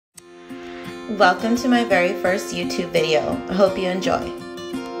Welcome to my very first YouTube video. I hope you enjoy.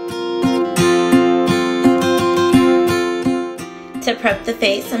 To prep the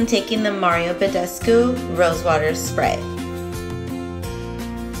face, I'm taking the Mario Badescu Rose Water Spray.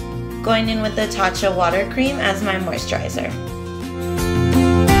 Going in with the Tatcha Water Cream as my moisturizer.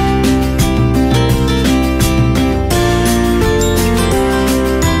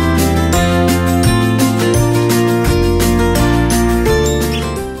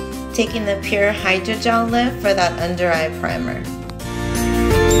 Taking the Pure Hydrogel Lift for that under eye primer.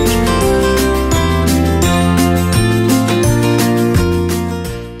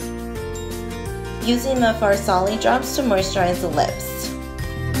 Using the Farsali drops to moisturize the lips.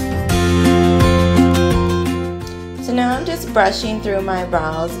 So now I'm just brushing through my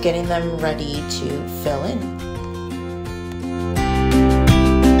brows, getting them ready to fill in.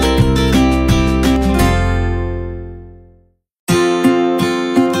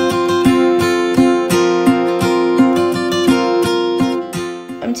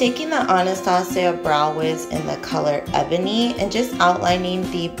 I'm taking the Anastasia Brow Wiz in the color Ebony and just outlining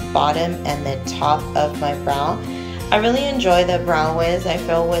the bottom and the top of my brow. I really enjoy the Brow Wiz. I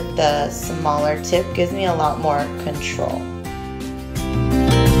feel with the smaller tip gives me a lot more control.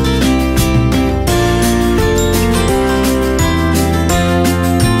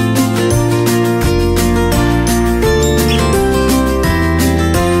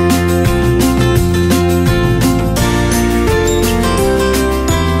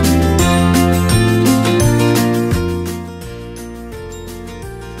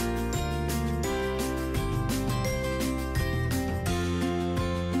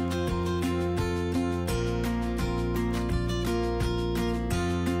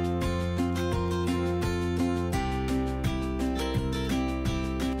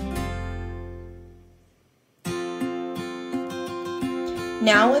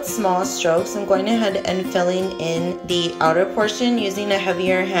 Now with small strokes, I'm going ahead and filling in the outer portion using a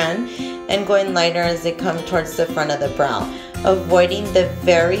heavier hand and going lighter as they come towards the front of the brow, avoiding the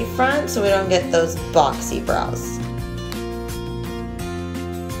very front so we don't get those boxy brows.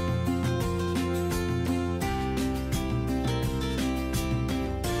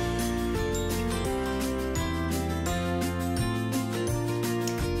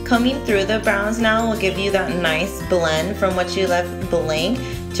 Combing through the brows now will give you that nice blend from what you left blank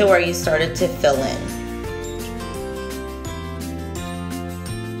to where you started to fill in.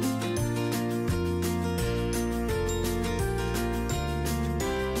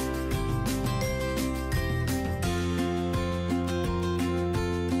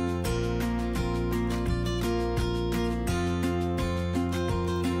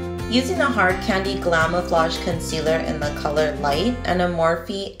 Using a Hard Candy Glam Concealer in the color Light and a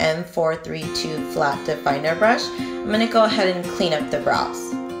Morphe M432 Flat Definer Brush, I'm going to go ahead and clean up the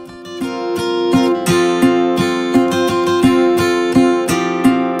brows.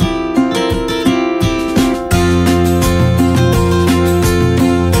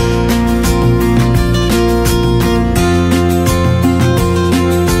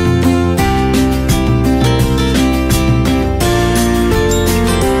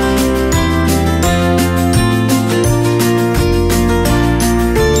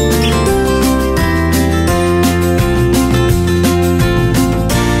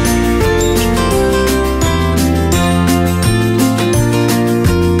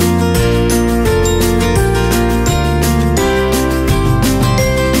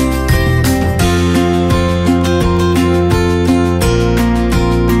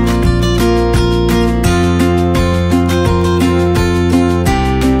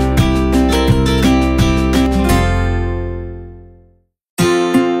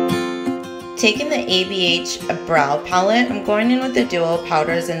 Taking the ABH brow palette, I'm going in with the dual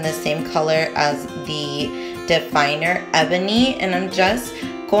powders in the same color as the definer Ebony, and I'm just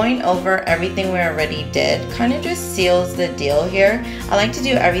going over everything we already did. Kind of just seals the deal here. I like to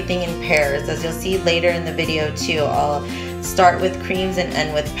do everything in pairs, as you'll see later in the video too. I'll start with creams and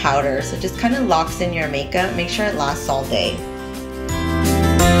end with powder, so it just kind of locks in your makeup. Make sure it lasts all day.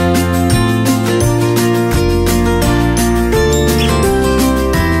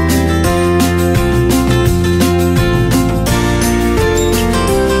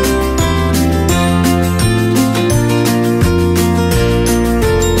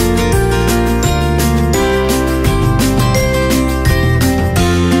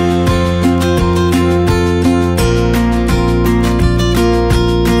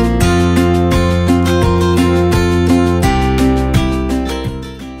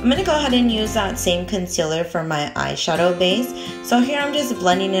 And use that same concealer for my eyeshadow base. So here I'm just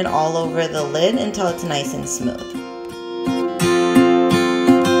blending it all over the lid until it's nice and smooth.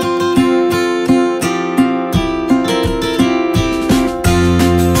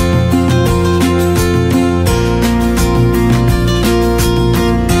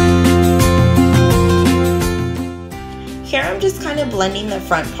 blending the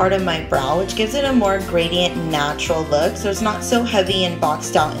front part of my brow, which gives it a more gradient, natural look, so it's not so heavy and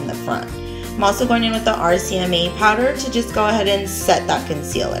boxed out in the front. I'm also going in with the RCMA powder to just go ahead and set that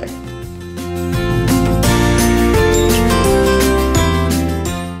concealer.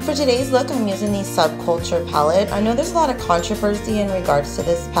 For today's look, I'm using the Subculture palette. I know there's a lot of controversy in regards to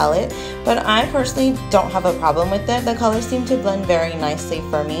this palette, but I personally don't have a problem with it. The colors seem to blend very nicely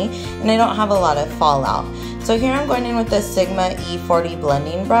for me, and I don't have a lot of fallout. So here I'm going in with the Sigma E40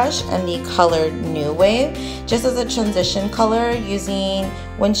 blending brush and the color New Wave, just as a transition color using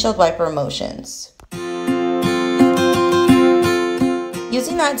windshield wiper motions.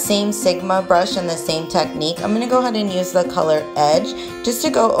 Using that same Sigma brush and the same technique, I'm going to go ahead and use the color Edge just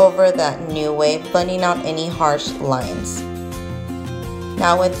to go over that New Wave, blending out any harsh lines.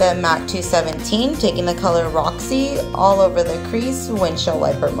 Now with the MAC 217, taking the color Roxy all over the crease, windshield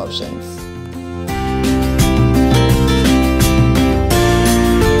wiper motions.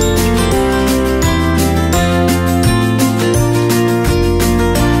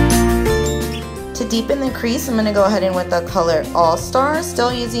 To deepen the crease, I'm going to go ahead and with the color All Star,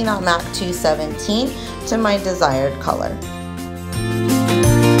 still using that MAC 217 to my desired color.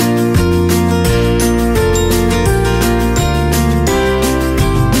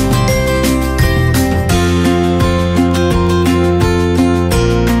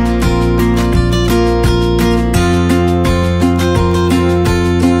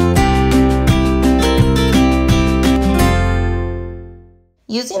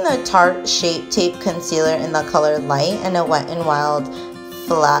 Using the Tarte Shape Tape Concealer in the color Light and a Wet n Wild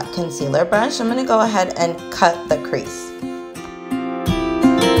flat concealer brush, I'm going to go ahead and cut the crease.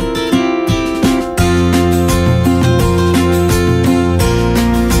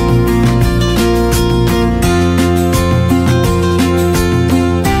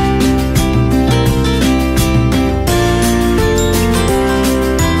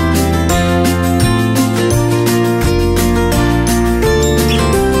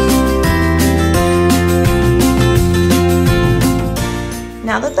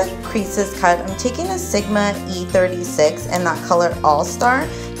 Now that the crease is cut, I'm taking a Sigma E36 and that color All Star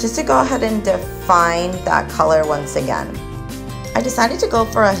just to go ahead and define that color once again. I decided to go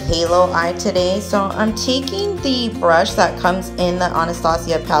for a halo eye today, so I'm taking the brush that comes in the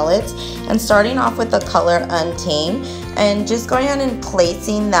Anastasia palettes and starting off with the color Untamed and just going ahead and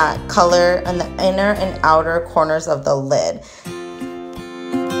placing that color in the inner and outer corners of the lid.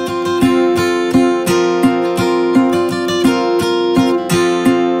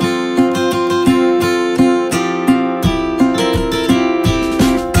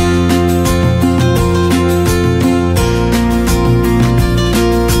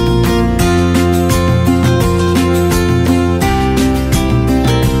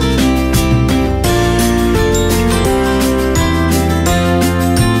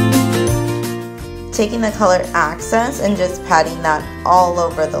 Taking the color Access and just patting that all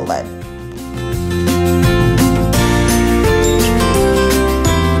over the lid.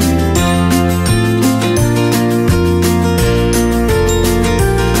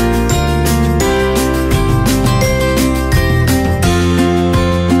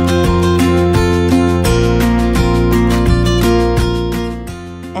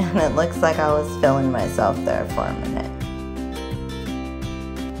 And it looks like I was feeling myself there for a minute.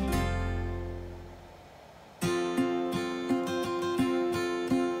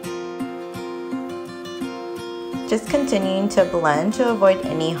 Just continuing to blend to avoid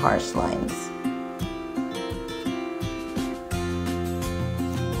any harsh lines.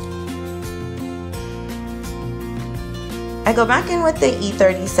 I go back in with the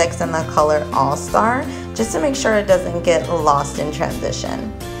E36 and the color All Star just to make sure it doesn't get lost in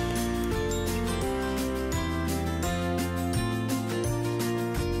transition.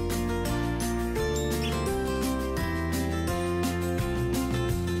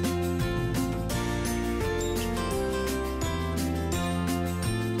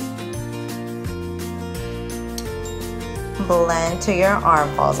 Blend till your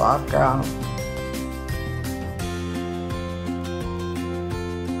arm falls off, girl.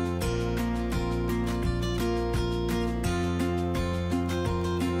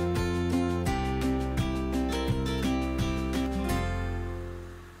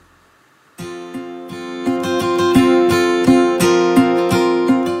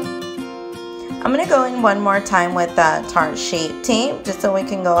 I'm going to go in one more time with that Tarte Shape Tape just so we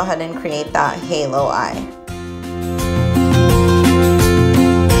can go ahead and create that halo eye.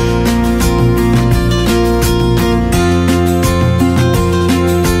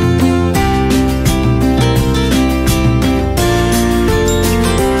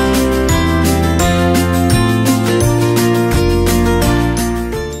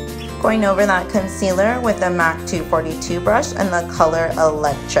 going over that concealer with the MAC 242 brush and the color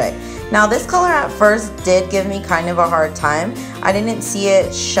Electric. Now this color at first did give me kind of a hard time. I didn't see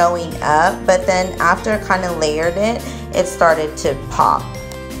it showing up, but then after I kind of layered it, it started to pop.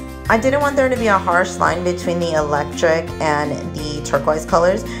 I didn't want there to be a harsh line between the Electric and the turquoise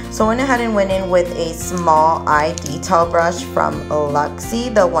colors, so I went ahead and went in with a small eye detail brush from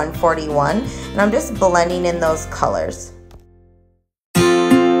Luxie, the 141, and I'm just blending in those colors.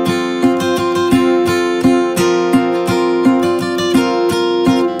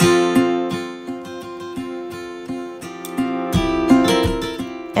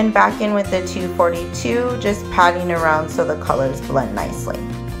 And back in with the 242, just patting around so the colors blend nicely.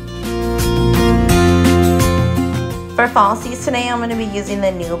 For falsies today, I'm going to be using the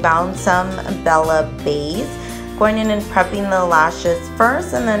New Balance Bella Base. Going in and prepping the lashes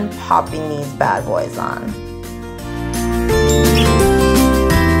first and then popping these bad boys on.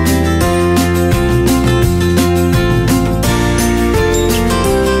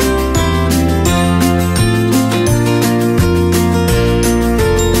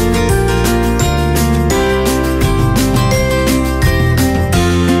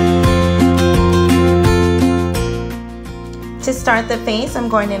 To start the face, I'm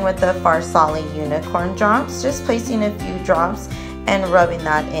going in with the Farsali Unicorn drops, just placing a few drops and rubbing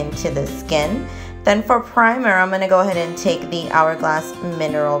that into the skin. Then for primer, I'm going to go ahead and take the Hourglass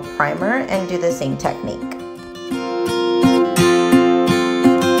Mineral Primer and do the same technique.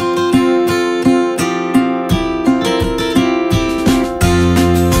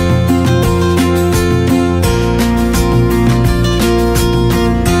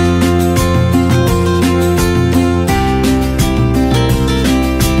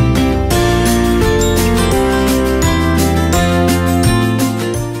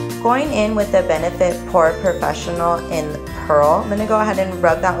 With the Benefit Pore Professional in Pearl, I'm going to go ahead and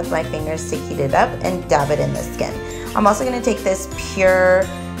rub that with my fingers to heat it up and dab it in the skin. I'm also going to take this Pure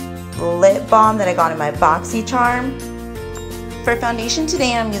Lip Balm that I got in my BoxyCharm. For foundation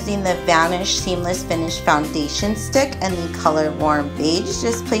today, I'm using the Vanish Seamless Finish Foundation Stick and the color Warm Beige,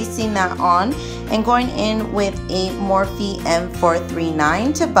 just placing that on and going in with a Morphe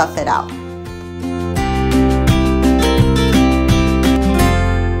M439 to buff it out.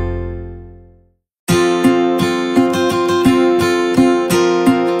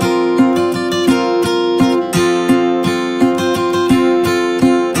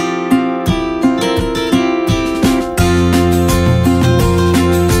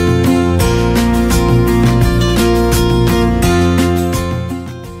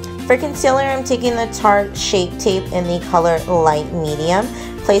 For concealer, I'm taking the Tarte Shape Tape in the color Light Medium,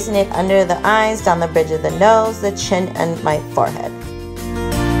 placing it under the eyes, down the bridge of the nose, the chin, and my forehead.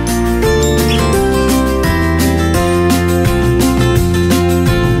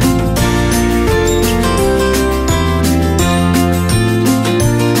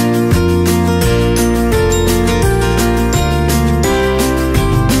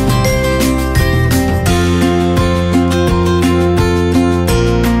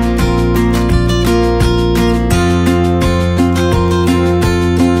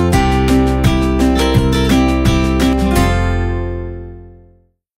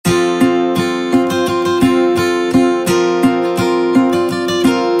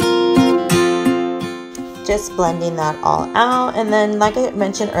 Just blending that all out, and then like I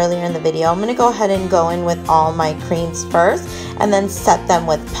mentioned earlier in the video, I'm going to go ahead and go in with all my creams first and then set them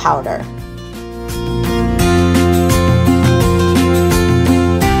with powder.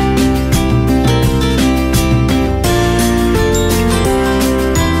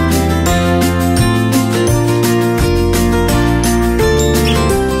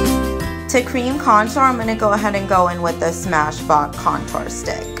 To cream contour, I'm going to go ahead and go in with the Smashbox contour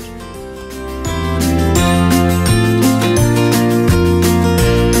stick.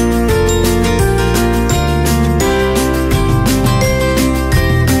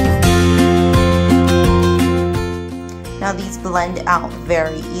 Now these blend out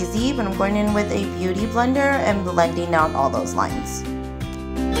very easy, but I'm going in with a beauty blender and blending out all those lines.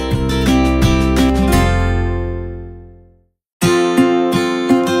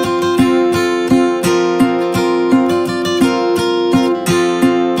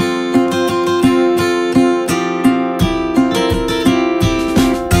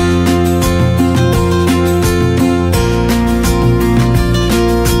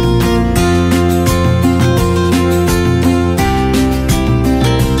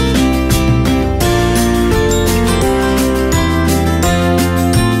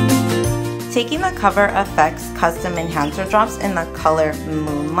 Taking the Cover FX Custom Enhancer Drops in the color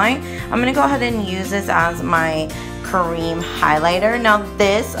Moonlight, I'm going to go ahead and use this as my cream highlighter. Now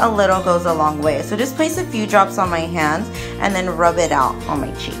this a little goes a long way. So just place a few drops on my hands and then rub it out on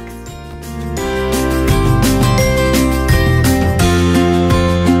my cheeks.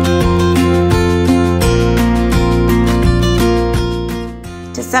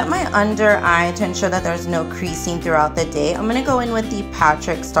 To set my under eye to ensure that there's no creasing throughout the day, I'm going to go in with the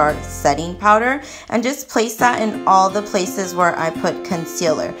Patrick Star setting powder and just place that in all the places where I put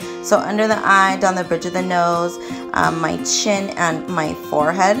concealer. So under the eye, down the bridge of the nose, my chin, and my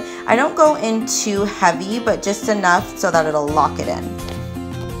forehead. I don't go in too heavy, but just enough so that it'll lock it in.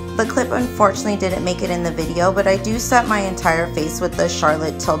 The clip unfortunately didn't make it in the video, but I do set my entire face with the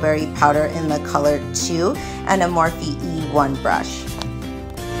Charlotte Tilbury powder in the color 2 and a Morphe E1 brush.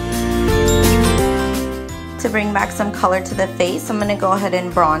 To bring back some color to the face, I'm going to go ahead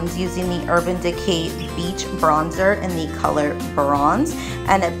and bronze using the Urban Decay Beach Bronzer in the color Bronze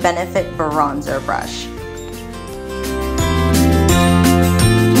and a Benefit Bronzer brush.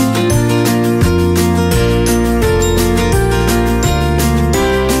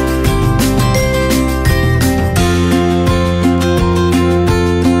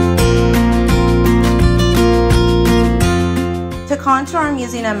 Contour, I'm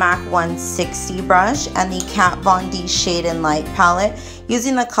using a MAC 160 brush and the Kat Von D Shade and Light palette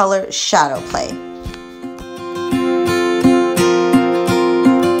using the color Shadow Play.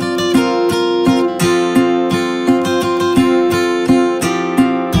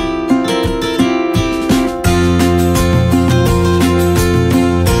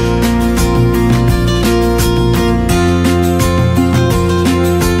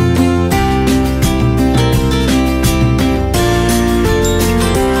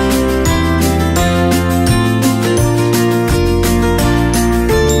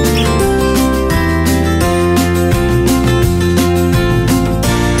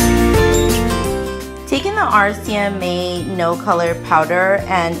 RCMA No Color powder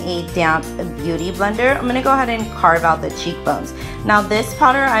and a damp beauty blender, I'm going to go ahead and carve out the cheekbones. Now this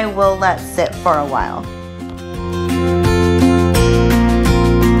powder I will let sit for a while.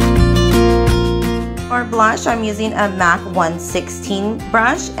 For blush, I'm using a MAC 116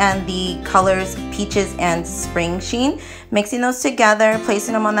 brush and the colors Peaches and Spring Sheen. Mixing those together,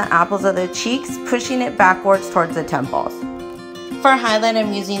 placing them on the apples of the cheeks, pushing it backwards towards the temples. For highlight,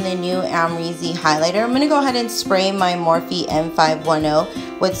 I'm using the new Amrezy highlighter. I'm going to go ahead and spray my Morphe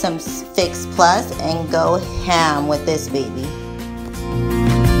M510 with some Fix Plus and go ham with this baby.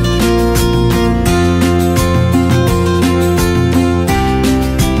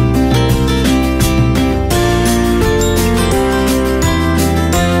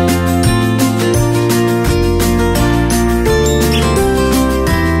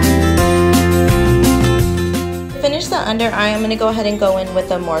 Under eye, I'm going to go ahead and go in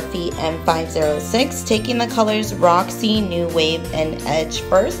with a Morphe M506, taking the colors Roxy, New Wave, and Edge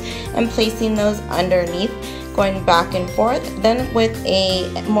first, and placing those underneath, going back and forth. Then with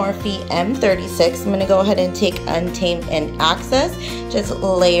a Morphe M36, I'm going to go ahead and take Untamed and Access, just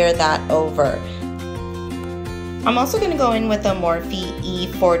layer that over. I'm also going to go in with a Morphe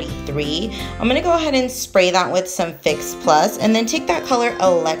E43. I'm going to go ahead and spray that with some Fix Plus and then take that color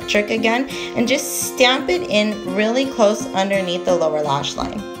Electric again and just stamp it in really close underneath the lower lash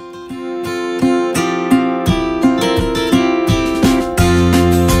line.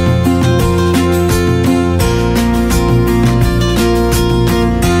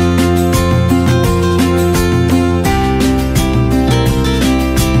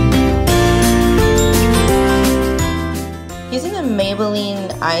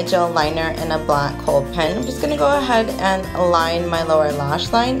 Eye gel liner and a black kohl pen, I'm just going to go ahead and line my lower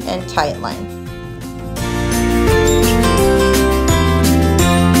lash line and tight line.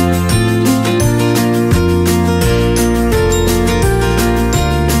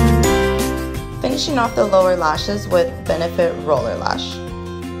 Finishing off the lower lashes with Benefit Roller Lash.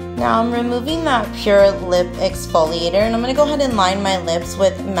 Now I'm removing that Pure Lip Exfoliator and I'm going to go ahead and line my lips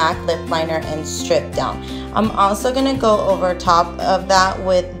with MAC Lip Liner and Strip Down. I'm also going to go over top of that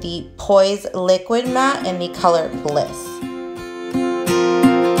with the Poise Liquid Matte in the color Bliss.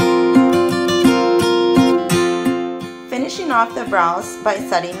 Finishing off the brows by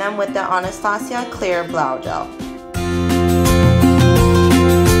setting them with the Anastasia Clear Brow Gel.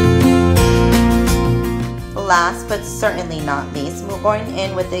 Last but certainly not least, we're going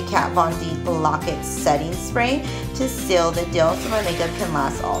in with the Kat Von D Lock-It Setting Spray to seal the deal so my makeup can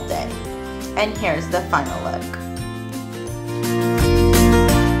last all day. And here's the final look.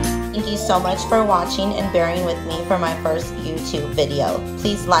 Thank you so much for watching and bearing with me for my first YouTube video.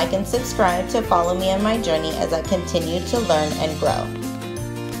 Please like and subscribe to follow me on my journey as I continue to learn and grow.